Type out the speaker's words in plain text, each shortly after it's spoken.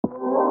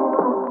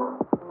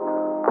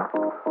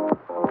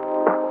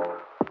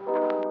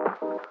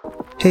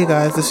Hey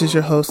guys, this is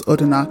your host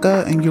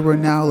Odinaka, and you are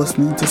now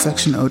listening to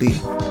Section OD.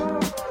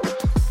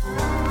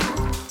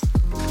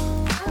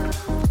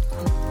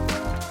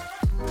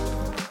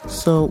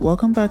 So,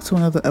 welcome back to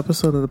another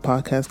episode of the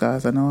podcast,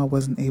 guys. I know I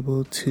wasn't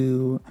able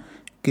to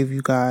give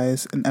you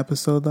guys an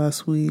episode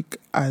last week.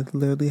 I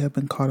literally have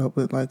been caught up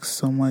with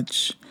so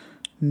much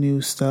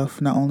new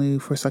stuff, not only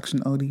for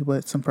Section OD,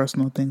 but some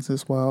personal things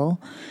as well.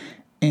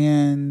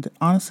 And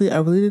honestly, I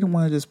really didn't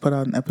want to just put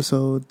out an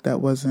episode that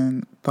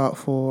wasn't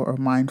thoughtful or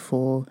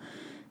mindful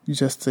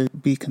just to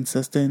be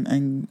consistent.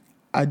 And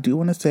I do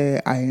want to say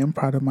I am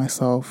proud of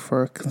myself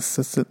for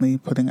consistently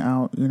putting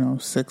out,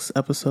 6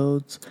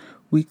 episodes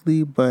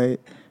weekly. But,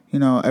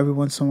 every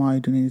once in a while you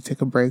do need to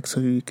take a break so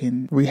you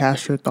can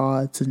rehash your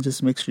thoughts and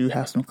just make sure you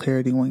have some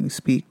clarity when you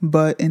speak.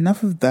 But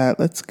enough of that.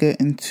 Let's get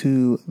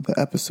into the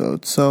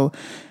episode. So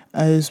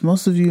as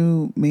most of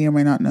you may or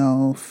may not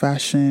know,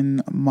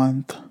 Fashion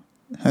Month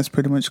has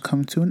pretty much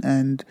come to an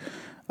end.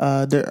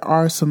 There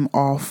are some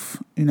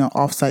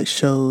off-site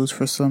shows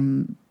for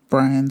some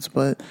brands,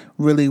 but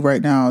really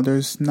right now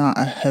there's not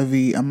a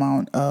heavy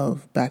amount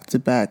of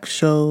back-to-back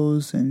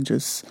shows and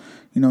just,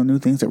 new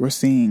things that we're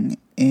seeing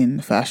in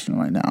fashion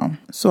right now.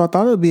 So I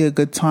thought it would be a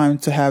good time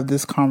to have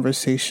this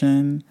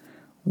conversation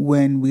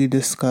when we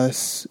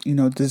discuss,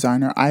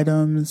 designer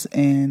items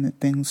and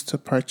things to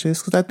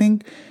purchase. Because I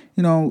think,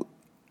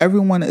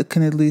 everyone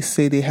can at least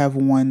say they have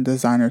one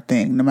designer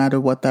thing, no matter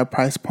what that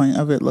price point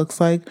of it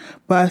looks like.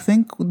 But I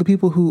think the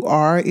people who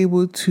are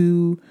able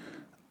to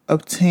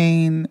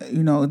obtain,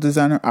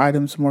 designer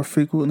items more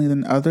frequently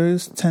than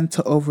others tend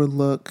to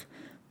overlook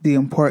the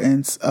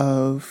importance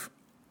of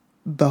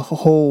the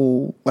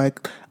whole,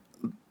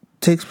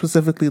 take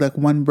specifically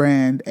one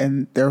brand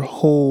and their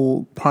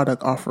whole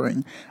product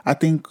offering. I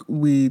think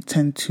we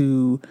tend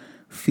to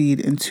feed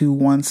into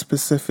one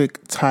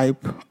specific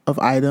type of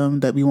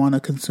item that we want to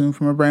consume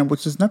from a brand,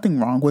 which is nothing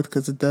wrong with,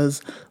 because it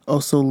does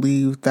also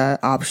leave that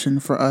option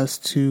for us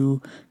to,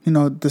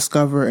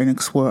 discover and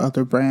explore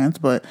other brands.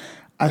 But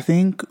I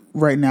think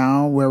right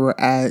now where we're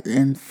at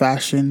in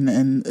fashion,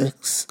 and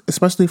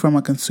especially from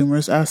a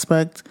consumer's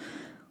aspect,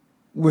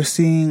 we're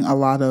seeing a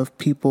lot of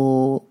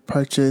people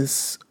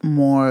purchase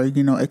more,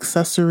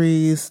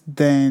 accessories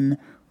than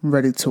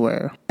ready to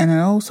wear. And I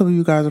know some of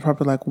you guys are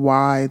probably like,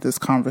 why this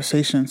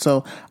conversation?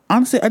 So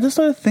honestly, I just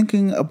started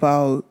thinking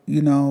about,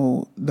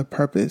 the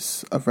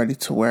purpose of ready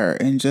to wear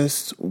and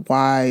just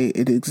why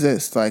it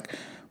exists.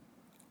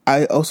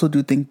 I also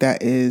do think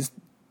that is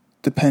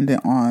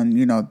dependent on,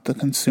 the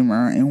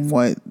consumer and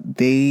what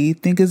they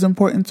think is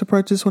important to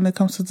purchase when it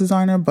comes to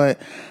designer.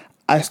 But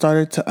I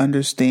started to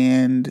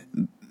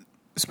understand,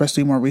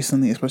 especially more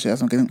recently, especially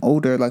as I'm getting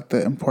older,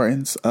 the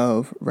importance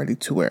of ready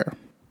to wear.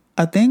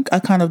 I think I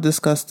kind of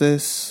discussed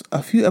this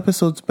a few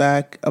episodes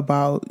back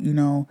about,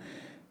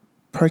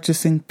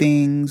 purchasing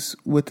things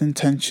with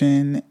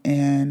intention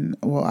and,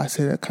 I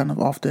say that kind of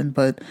often,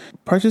 but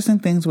purchasing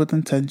things with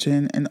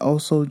intention and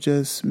also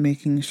just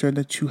making sure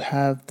that you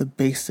have the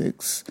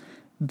basics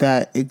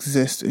that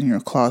exist in your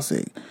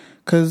closet.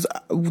 Because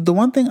the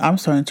one thing I'm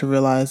starting to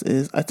realize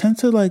is I tend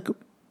to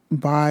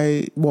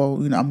buy,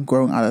 I'm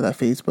growing out of that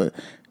phase, but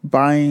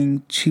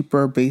buying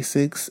cheaper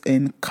basics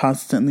and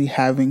constantly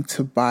having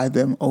to buy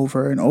them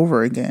over and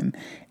over again.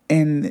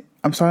 And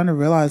I'm starting to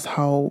realize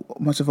how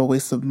much of a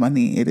waste of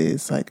money it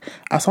is.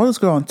 I saw this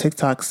girl on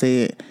TikTok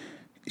say it.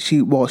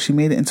 She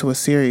made it into a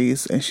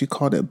series and she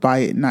called it Buy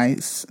It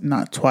Nice,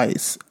 Not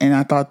Twice. And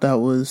I thought that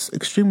was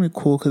extremely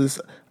cool because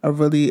it's a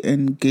really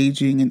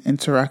engaging and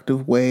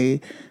interactive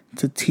way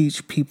to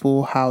teach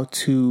people how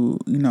to,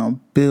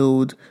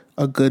 build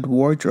a good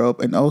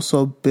wardrobe and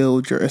also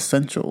build your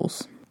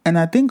essentials. And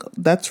I think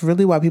that's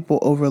really why people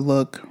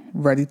overlook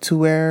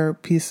ready-to-wear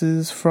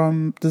pieces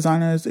from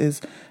designers. Is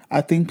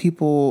I think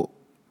people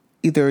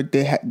either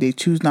they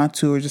choose not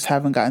to or just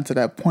haven't gotten to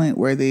that point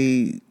where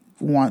they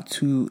want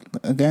to,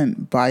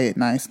 again, buy it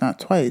nice, not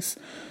twice.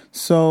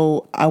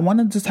 So I want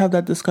to just have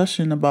that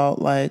discussion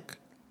about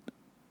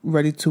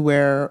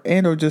ready-to-wear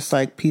and or just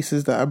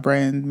pieces that a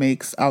brand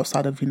makes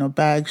outside of,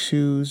 bags,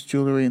 shoes,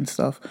 jewelry, and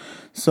stuff.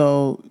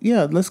 So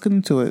yeah, let's get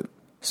into it.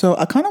 So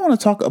I kind of want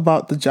to talk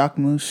about the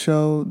Jacquemus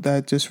show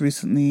that just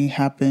recently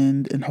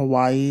happened in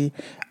Hawaii.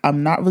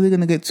 I'm not really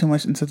going to get too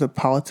much into the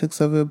politics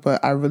of it,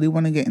 but I really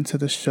want to get into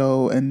the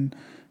show and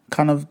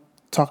kind of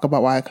talk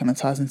about why it kind of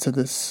ties into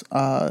this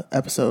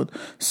episode.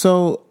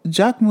 So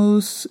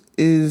Jacquemus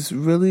is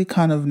really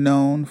kind of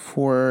known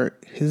for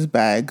his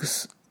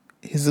bags,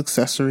 his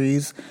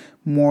accessories,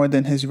 more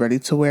than his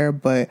ready-to-wear.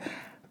 But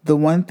the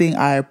one thing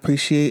I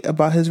appreciate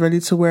about his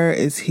ready-to-wear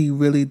is he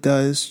really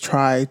does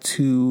try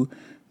to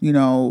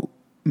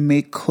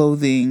make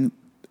clothing,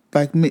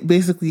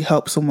 basically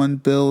help someone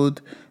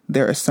build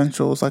their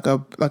essentials,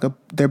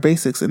 their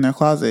basics in their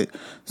closet.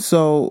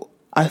 So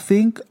I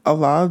think a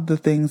lot of the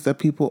things that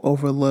people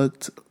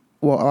overlooked,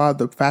 a lot of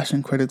the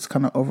fashion critics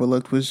kind of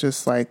overlooked, was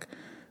just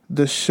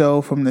the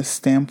show from the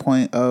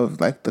standpoint of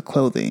the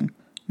clothing.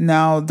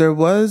 Now, there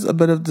was a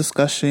bit of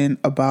discussion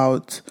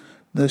about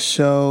the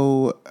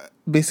show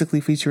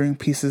basically featuring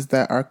pieces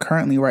that are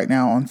currently right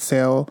now on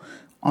sale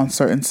on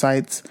certain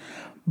sites.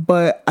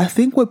 But I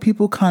think what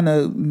people kind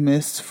of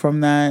missed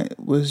from that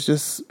was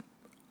just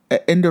an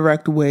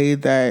indirect way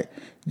that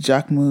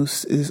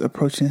Jacquemus is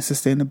approaching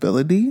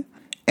sustainability.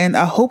 And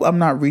I hope I'm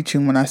not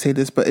reaching when I say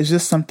this, but it's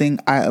just something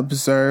I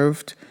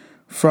observed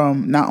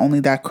from not only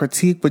that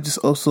critique, but just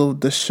also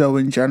the show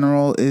in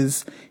general,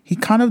 is he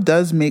kind of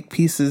does make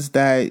pieces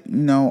that,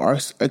 are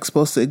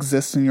supposed to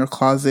exist in your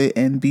closet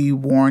and be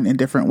worn in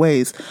different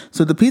ways.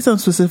 So the piece I'm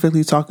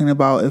specifically talking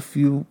about, if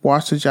you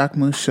watch the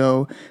Jacquemus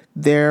show,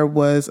 there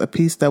was a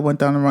piece that went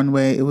down the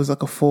runway. It was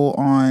like a full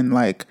on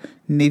like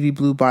navy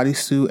blue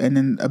bodysuit, and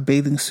then a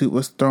bathing suit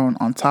was thrown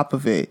on top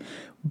of it.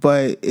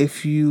 But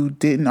if you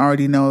didn't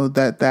already know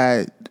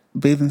that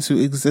bathing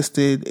suit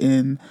existed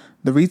in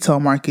the retail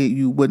market,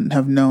 you wouldn't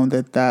have known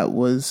that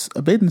was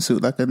a bathing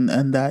suit,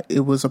 and that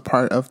it was a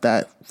part of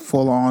that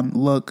full-on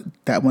look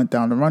that went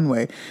down the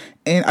runway.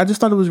 And I just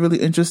thought it was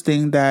really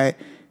interesting that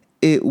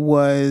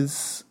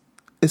it's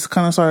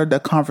kind of started a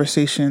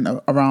conversation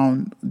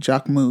around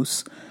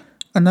Jacquemus.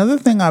 Another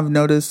thing I've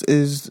noticed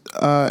is,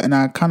 and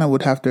I kind of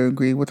would have to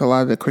agree with a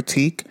lot of the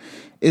critique,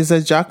 is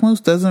that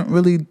Jacquemus doesn't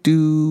really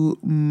do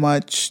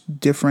much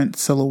different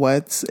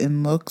silhouettes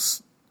and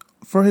looks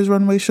for his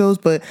runway shows,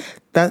 but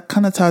that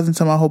kind of ties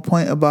into my whole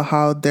point about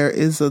how there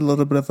is a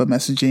little bit of a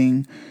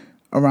messaging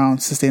around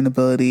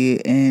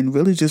sustainability and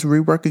really just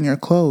reworking your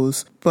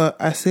clothes. But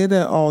I say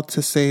that all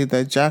to say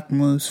that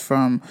Jacquemus,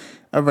 from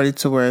a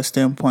ready-to-wear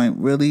standpoint,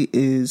 really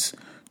is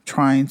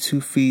trying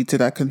to feed to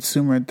that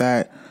consumer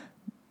that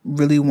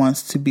really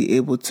wants to be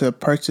able to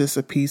purchase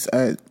a piece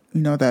at,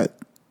 that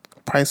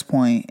price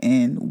point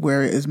and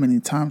wear it as many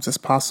times as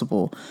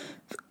possible.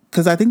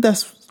 Because I think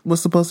that's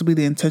what's supposed to be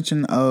the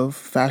intention of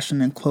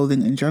fashion and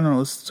clothing in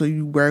general. So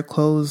you wear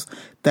clothes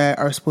that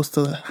are supposed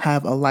to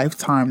have a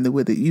lifetime the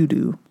way that you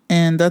do.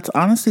 And that's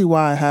honestly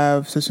why I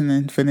have such an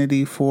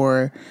affinity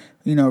for,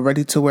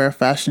 ready-to-wear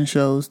fashion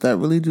shows that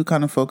really do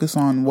kind of focus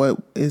on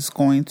what is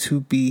going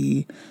to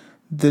be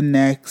the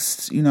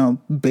next,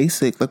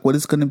 basic, like what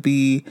is going to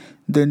be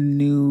the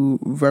new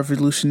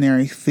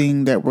revolutionary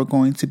thing that we're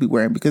going to be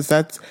wearing. Because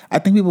I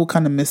think people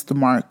kind of miss the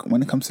mark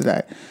when it comes to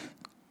that.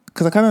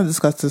 Because I kind of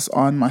discussed this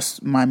on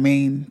my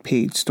main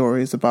page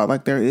stories about,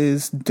 like, there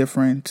is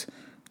different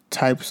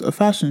types of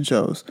fashion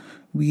shows.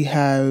 We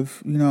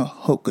have,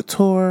 haute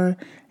couture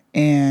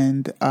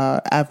and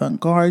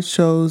avant-garde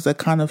shows that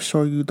kind of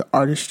show you the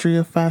artistry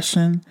of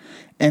fashion.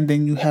 And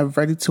then you have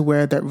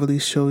ready-to-wear that really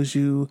shows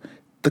you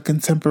the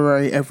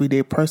contemporary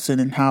everyday person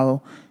and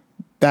how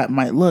that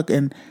might look.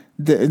 And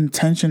the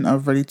intention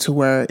of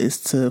ready-to-wear is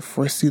to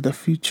foresee the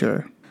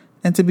future.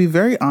 And to be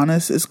very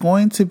honest, it's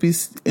going to be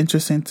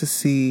interesting to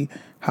see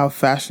how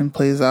fashion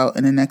plays out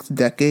in the next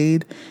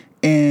decade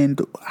and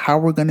how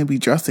we're going to be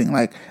dressing.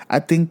 Like, I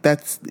think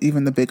that's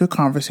even the bigger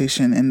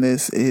conversation in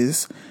this,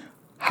 is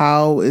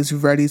how is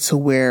ready to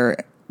wear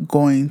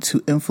going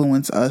to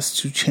influence us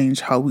to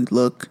change how we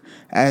look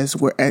as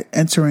we're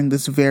entering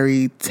this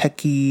very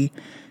techie,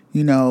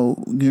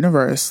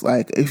 universe.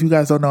 Like, if you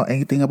guys don't know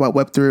anything about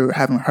Web3 or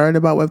haven't heard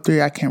about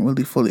Web3, I can't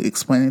really fully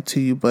explain it to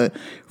you. But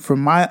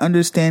from my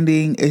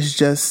understanding, it's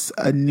just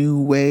a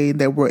new way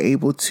that we're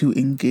able to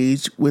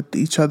engage with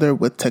each other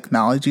with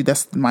technology.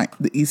 That's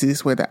the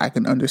easiest way that I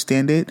can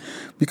understand it.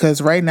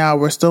 Because right now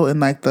we're still in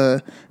like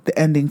the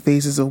ending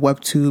phases of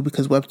Web2,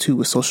 because Web2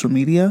 was social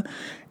media.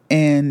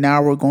 And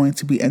now we're going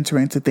to be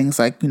entering into things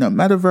like,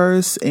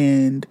 metaverse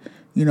and,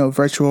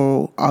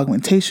 virtual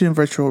augmentation,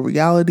 virtual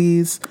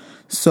realities.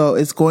 So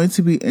it's going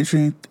to be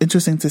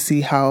interesting to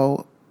see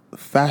how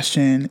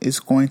fashion is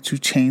going to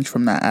change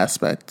from that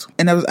aspect.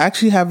 And I was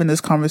actually having this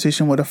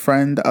conversation with a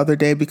friend the other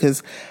day,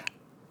 because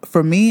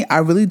for me, I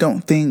really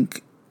don't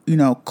think,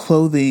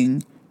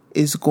 clothing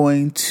is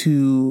going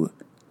to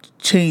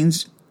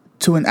change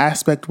to an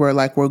aspect where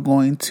like we're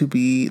going to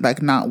be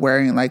like not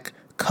wearing like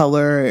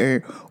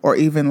color or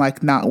even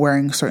like not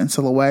wearing certain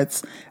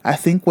silhouettes. I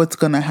think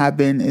what's really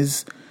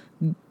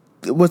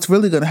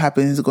going to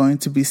happen is going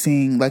to be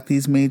seeing like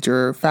these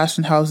major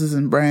fashion houses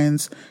and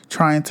brands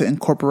trying to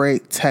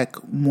incorporate tech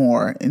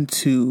more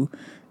into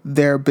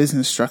their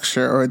business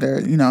structure or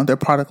their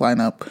product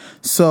lineup.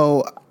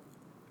 So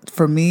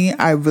for me,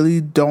 I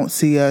really don't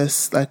see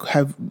us like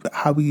have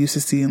how we used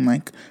to see in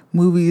like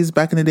movies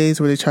back in the days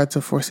where they tried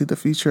to foresee the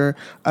future,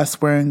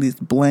 us wearing these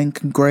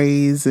blank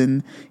grays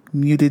and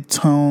muted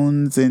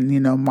tones and,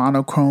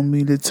 monochrome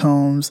muted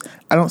tones.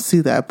 I don't see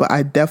that, but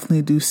I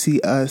definitely do see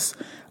us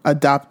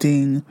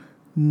adopting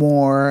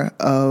more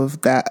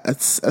of that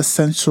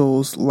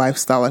essentials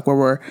lifestyle, like where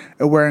we're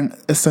wearing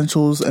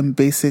essentials and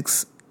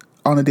basics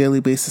on a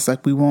daily basis.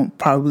 Like, we won't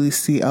probably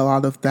see a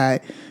lot of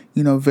that,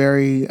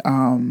 very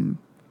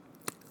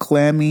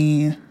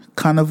glammy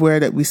kind of wear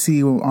that we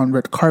see on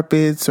red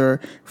carpets or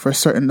for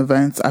certain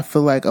events. I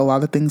feel like a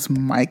lot of things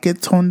might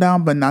get toned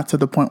down, but not to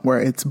the point where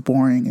it's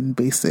boring and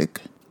basic.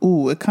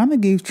 Ooh, it kind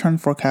of gave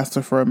Trend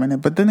Forecaster for a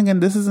minute. But then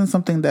again, this isn't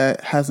something that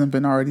hasn't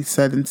been already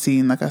said and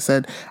seen. Like I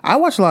said, I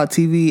watch a lot of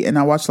TV and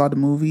I watch a lot of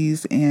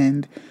movies.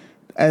 And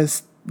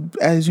as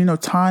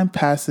time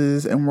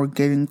passes and we're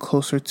getting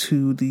closer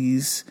to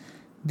these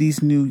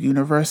these new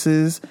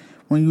universes.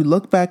 When you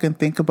look back and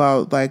think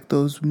about like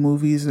those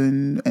movies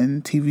and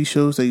TV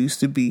shows that used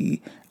to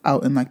be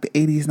out in like the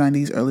 80s,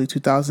 90s, early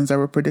 2000s that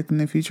were predicting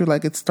the future,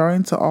 like it's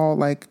starting to all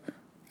like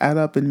add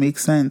up and make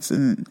sense.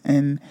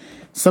 And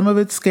some of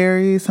it's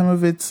scary, some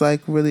of it's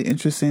like really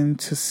interesting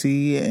to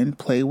see and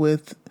play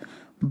with.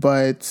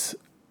 But,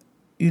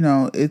 you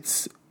know,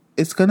 it's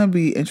going to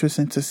be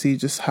interesting to see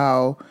just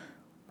how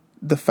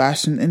the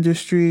fashion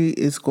industry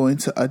is going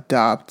to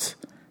adopt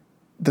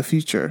the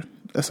future,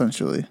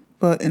 essentially.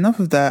 But enough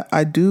of that.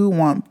 I do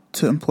want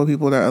to implore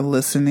people that are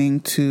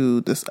listening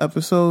to this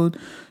episode,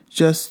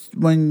 just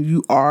when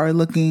you are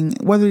looking,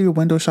 whether you're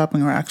window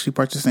shopping or actually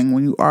purchasing,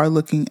 when you are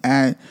looking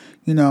at,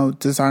 you know,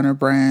 designer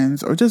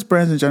brands or just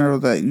brands in general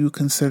that you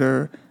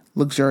consider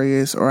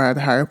luxurious or at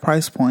a higher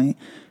price point,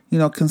 you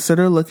know,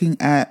 consider looking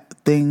at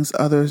things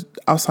others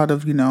outside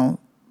of, you know,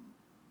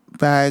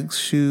 bags,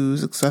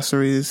 shoes,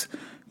 accessories,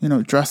 you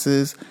know,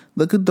 dresses.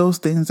 Look at those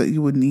things that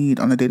you would need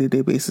on a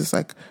day-to-day basis,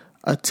 like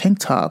a tank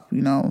top,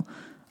 you know.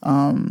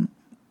 I'm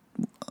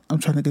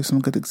trying to give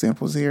some good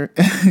examples here.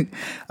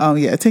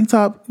 A tank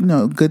top, you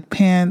know, good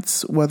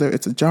pants, whether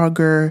it's a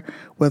jogger,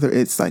 whether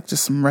it's like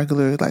just some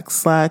regular like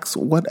slacks,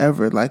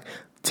 whatever. Like,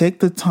 take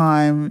the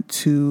time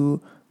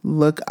to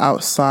look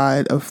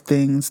outside of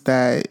things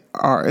that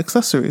are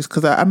accessories.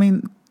 Because I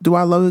mean, do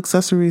I love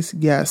accessories?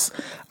 Yes.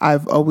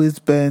 I've always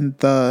been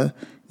the,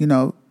 you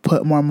know,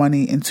 put more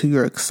money into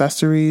your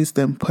accessories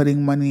than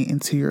putting money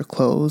into your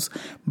clothes.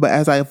 But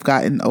as I've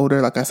gotten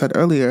older, like I said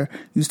earlier,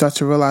 you start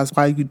to realize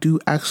why you do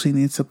actually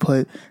need to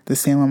put the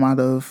same amount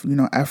of, you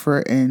know,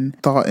 effort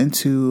and thought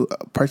into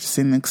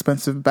purchasing an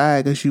expensive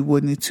bag as you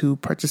would need to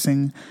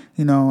purchasing,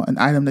 you know, an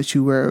item that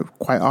you wear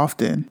quite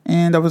often.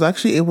 And I was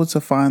actually able to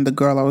find the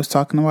girl I was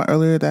talking about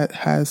earlier that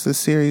has a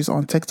series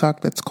on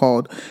TikTok that's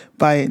called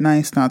Buy It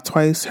Nice, Not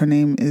Twice. Her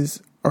name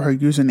is, or her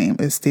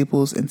username is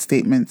Staples and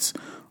Statements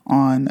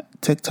on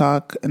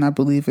TikTok, and I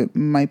believe it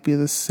might be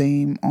the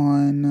same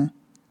on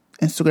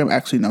Instagram.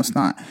 Actually, no, it's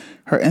not.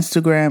 Her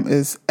Instagram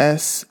is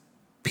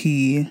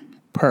SP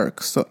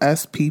Perk, so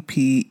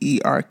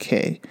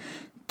SPPERK.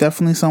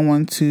 Definitely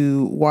someone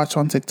to watch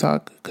on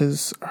TikTok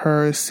because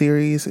her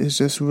series is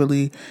just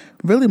really,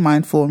 really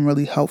mindful and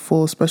really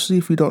helpful, especially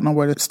if you don't know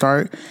where to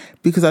start.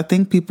 Because I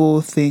think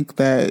people think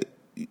that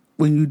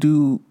when you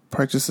do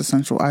purchase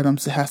essential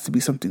items, it has to be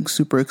something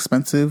super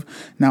expensive.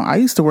 Now, I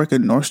used to work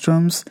at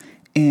Nordstrom's,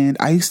 and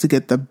I used to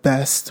get the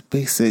best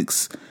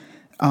basics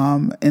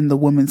in the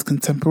women's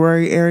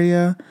contemporary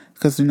area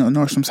because, you know,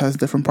 Nordstrom's has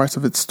different parts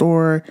of its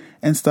store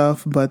and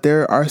stuff. But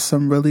there are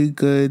some really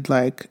good,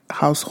 like,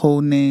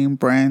 household name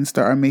brands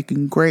that are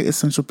making great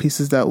essential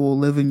pieces that will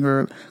live in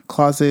your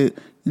closet,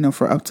 you know,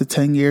 for up to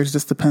 10 years.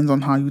 Just depends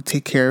on how you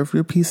take care of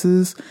your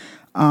pieces.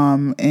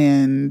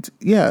 And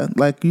yeah,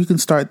 like, you can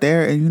start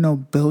there and, you know,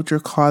 build your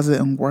closet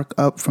and work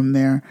up from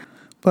there.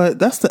 But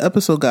that's the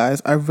episode,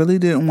 guys. I really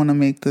didn't want to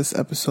make this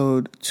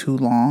episode too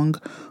long,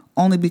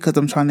 only because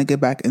I'm trying to get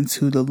back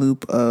into the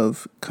loop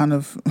of kind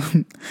of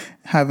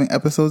having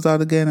episodes out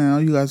again. I know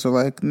you guys are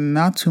like,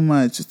 not too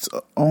much. It's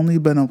only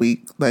been a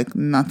week, like,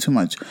 not too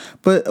much.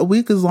 But a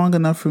week is long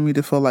enough for me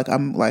to feel like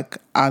I'm like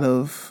out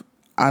of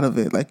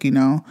it, like, you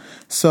know.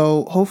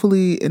 So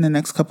hopefully in the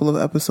next couple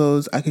of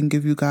episodes I can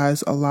give you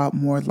guys a lot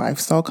more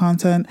lifestyle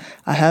content.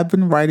 I have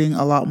been writing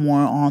a lot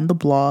more on the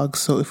blog,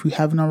 so if you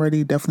haven't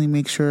already, definitely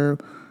make sure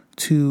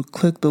to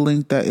click the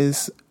link that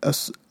is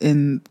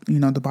in, you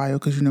know, the bio,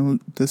 because, you know,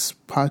 this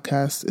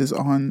podcast is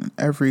on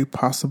every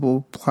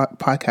possible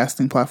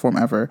podcasting platform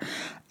ever.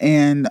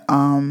 And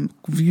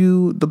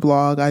view the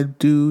blog. I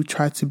do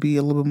try to be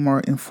a little bit more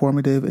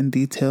informative and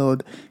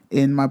detailed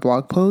in my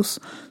blog posts.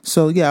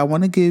 So yeah, I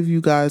want to give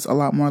you guys a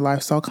lot more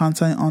lifestyle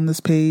content on this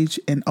page.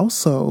 And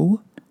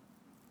also,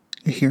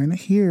 you're hearing it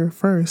here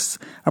first.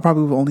 I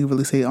probably will only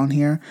really say it on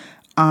here.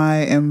 I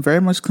am very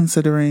much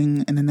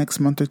considering in the next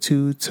month or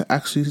two to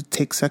actually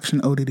take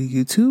Section OD to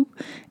YouTube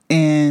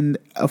and,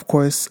 of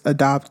course,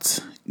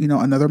 adopt, you know,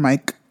 another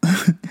mic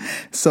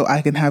so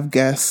I can have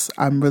guests.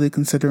 I'm really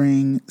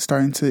considering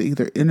starting to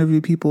either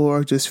interview people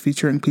or just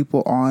featuring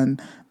people on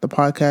the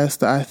podcast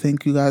that I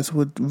think you guys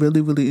would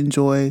really, really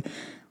enjoy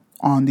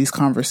on these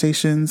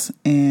conversations.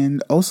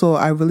 And also,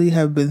 I really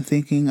have been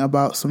thinking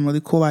about some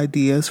really cool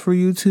ideas for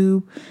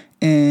YouTube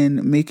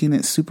and making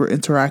it super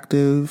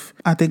interactive.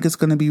 I think it's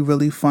going to be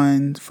really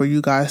fun for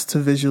you guys to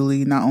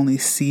visually not only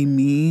see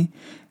me,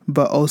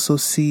 but also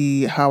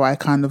see how I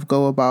kind of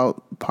go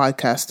about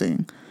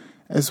podcasting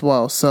as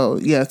well. So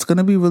yeah, it's going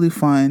to be really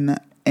fun.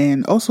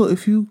 And also,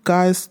 if you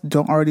guys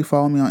don't already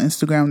follow me on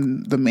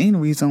Instagram, the main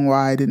reason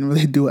why I didn't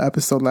really do an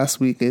episode last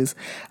week is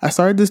I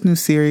started this new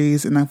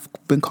series and I've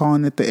been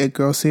calling it the It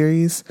Girl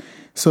series.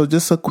 So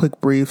just a quick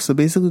brief. So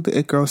basically the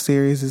It Girl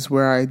series is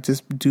where I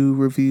just do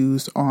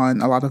reviews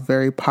on a lot of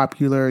very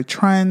popular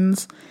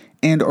trends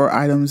and or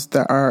items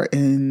that are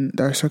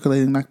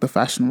circulating like the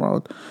fashion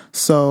world.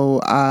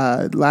 So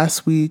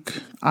last week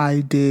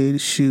I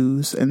did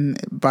shoes, and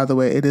by the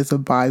way, it is a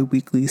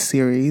bi-weekly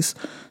series.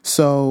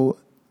 So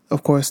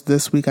Of course,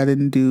 this week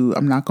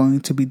I'm not going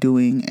to be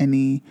doing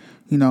any,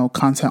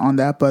 content on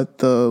that, but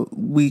the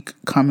week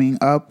coming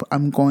up,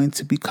 I'm going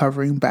to be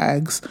covering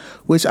bags,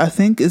 which I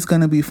think is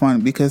going to be fun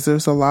because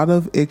there's a lot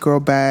of it girl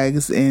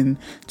bags and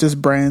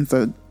just brands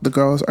that the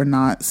girls are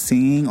not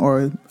seeing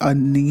or a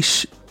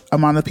niche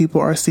amount of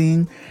people are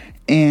seeing.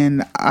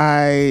 And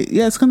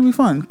it's going to be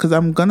fun because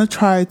I'm going to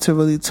try to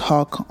really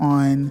talk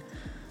on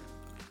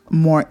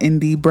more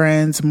indie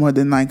brands more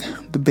than like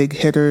the big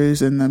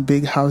hitters and the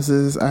big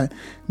houses.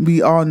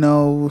 We all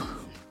know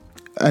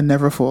a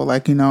Neverfull.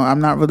 I'm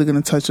not really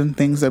going to touch on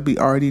things that we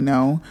already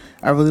know.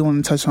 I really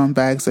want to touch on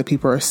bags that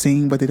people are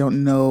seeing, but they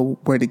don't know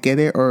where to get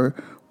it or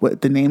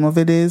what the name of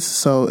it is.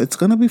 So it's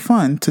going to be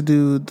fun to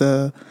do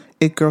the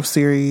It Girl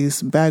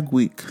series bag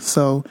week.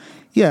 So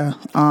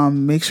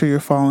make sure you're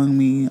following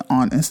me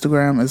on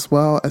Instagram as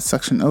well as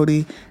Section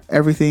Odie.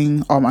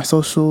 Everything, all my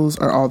socials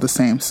are all the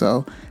same.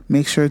 So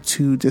make sure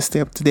to just stay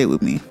up to date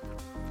with me.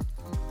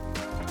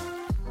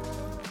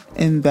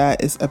 And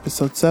that is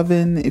episode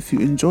 7. If you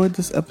enjoyed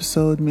this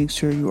episode, make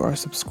sure you are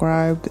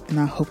subscribed, and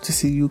I hope to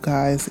see you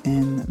guys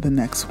in the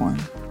next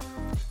one.